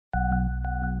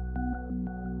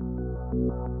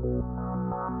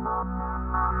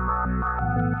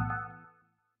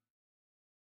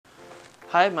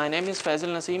Hi, my name is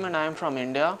Faisal Naseem and I am from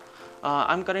India.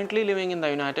 I'm currently living in the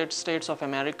United States of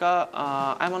America.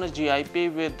 I'm on a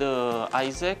GIP with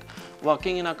Isaac,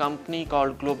 working in a company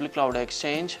called Global Cloud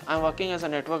Exchange. I'm working as a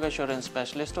network assurance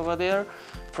specialist over there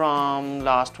from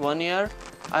last 1 year.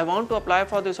 I want to apply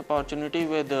for this opportunity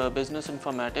with business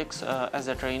informatics as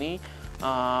a trainee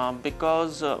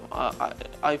because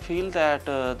I feel that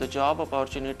the job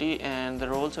opportunity and the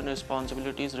roles and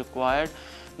responsibilities required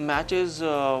matches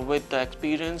with the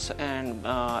experience and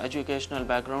educational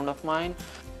background of mine.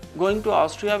 Going to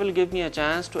Austria will give me a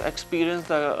chance to experience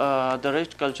the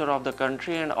rich culture of the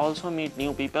country and also meet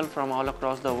new people from all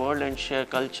across the world and share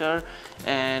culture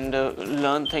and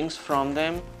learn things from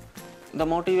them. The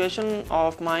motivation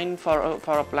of mine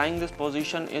for applying this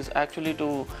position is actually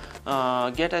to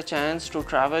get a chance to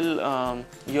travel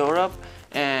Europe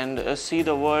and see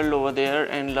the world over there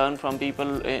and learn from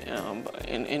people in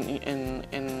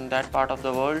that part of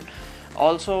the world.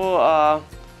 Also,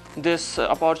 this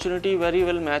opportunity very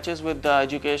well matches with the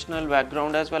educational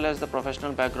background as well as the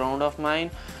professional background of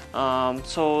mine.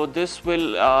 So this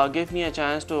will give me a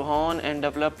chance to hone and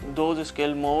develop those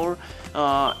skills more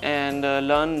and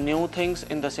learn new things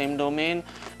in the same domain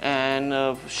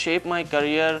and shape my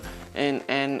career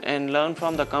and learn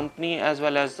from the company as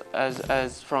well as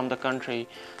from the country.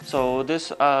 So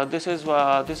this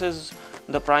is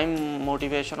the prime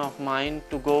motivation of mine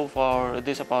to go for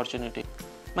this opportunity.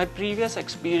 My previous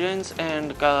experience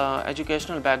and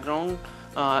educational background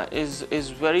is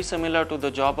very similar to the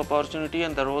job opportunity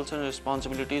and the roles and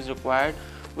responsibilities required,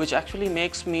 which actually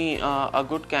makes me a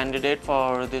good candidate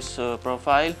for this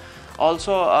profile.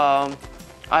 Also,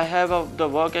 I have the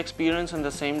work experience in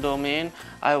the same domain.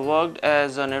 I worked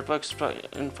as a network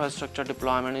infrastructure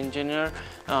deployment engineer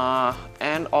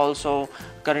and also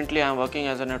currently I'm working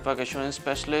as a network assurance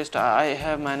specialist. I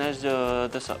have managed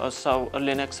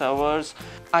Linux servers.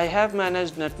 I have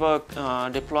managed network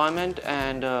deployment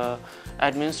and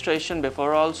administration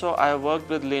before also. I worked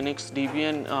with Linux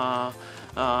Debian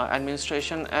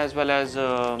administration as well as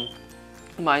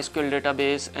MySQL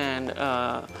database and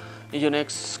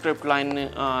Unix script line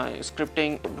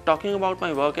scripting. Talking about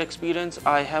my work experience,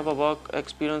 I have a work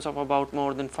experience of about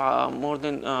more than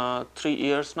 3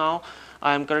 years now.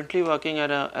 I am currently working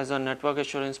as a network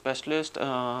assurance specialist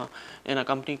in a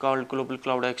company called Global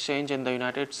Cloud Exchange in the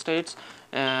United States,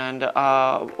 and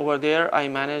over there I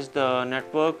manage the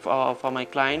network for my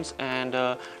clients and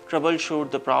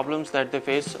troubleshoot the problems that they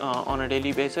face on a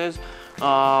daily basis.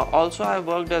 Also, I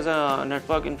worked as a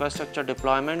network infrastructure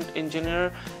deployment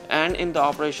engineer and in the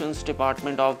operations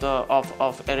department of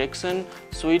Ericsson,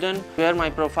 Sweden, where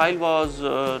my profile was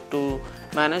to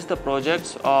manage the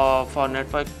projects for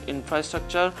network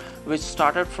infrastructure, which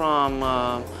started from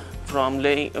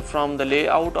the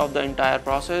layout of the entire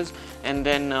process and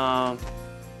then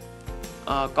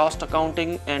cost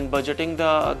accounting and budgeting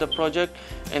the project,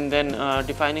 and then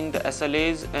defining the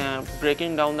SLAs and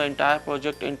breaking down the entire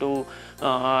project into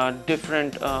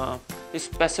different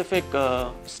specific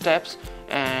steps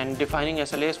and defining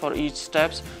SLAs for each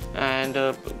steps and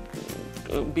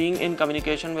being in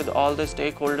communication with all the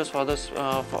stakeholders for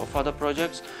the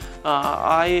projects.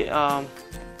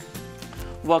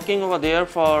 Working over there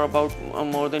for about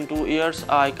more than 2 years,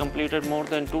 I completed more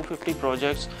than 250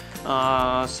 projects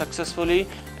successfully,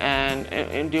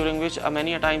 and during which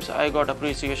many a times I got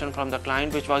appreciation from the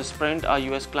client, which was Sprint, a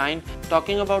US client.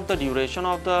 Talking about the duration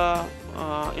of the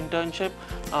internship,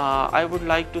 I would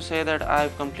like to say that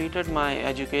I've completed my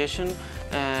education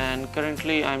and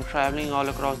currently I'm traveling all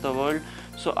across the world.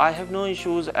 So I have no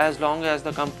issues as long as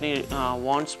the company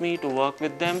wants me to work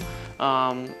with them.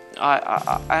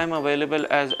 I am available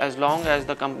as long as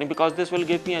the company, because this will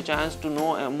give me a chance to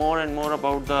know more and more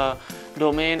about the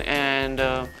domain and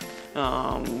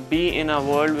be in a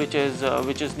world which is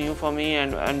new for me,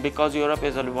 and because Europe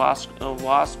is a vast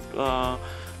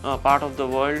part of the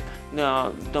world,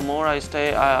 the more I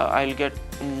stay, I'll get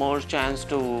more chance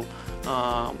to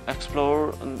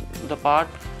explore the part.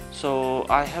 So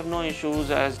I have no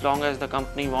issues as long as the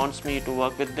company wants me to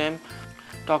work with them.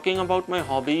 Talking about my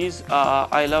hobbies,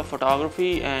 I love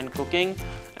photography and cooking,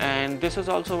 and this is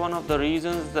also one of the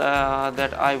reasons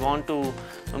that I want to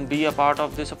be a part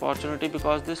of this opportunity,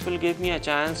 because this will give me a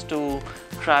chance to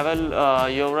travel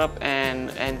Europe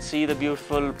and see the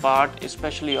beautiful part,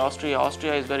 especially Austria.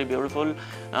 Austria is very beautiful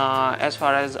as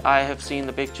far as I have seen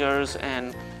the pictures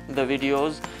and the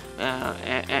videos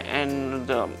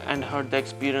and heard the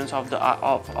experience of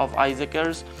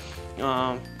Isaacers.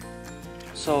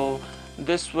 So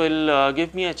this will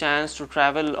give me a chance to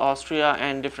travel Austria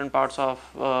and different parts of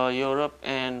Europe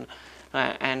and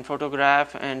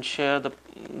photograph and share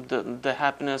the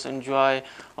happiness and joy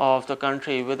of the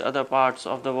country with other parts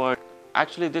of the world.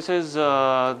 Actually, this is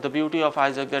the beauty of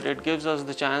Isaac, that it gives us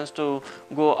the chance to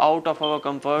go out of our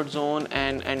comfort zone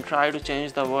and try to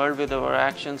change the world with our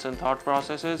actions and thought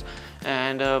processes.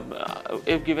 And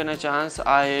if given a chance,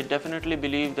 I definitely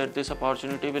believe that this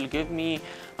opportunity will give me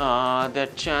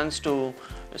that chance to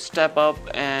step up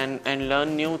and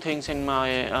learn new things in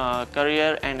my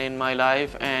career and in my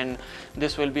life, and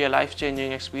this will be a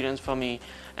life-changing experience for me.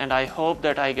 And I hope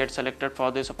that I get selected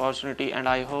for this opportunity, and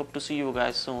I hope to see you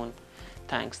guys soon.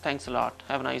 Thanks a lot.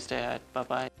 Have a nice day ahead. Bye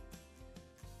bye.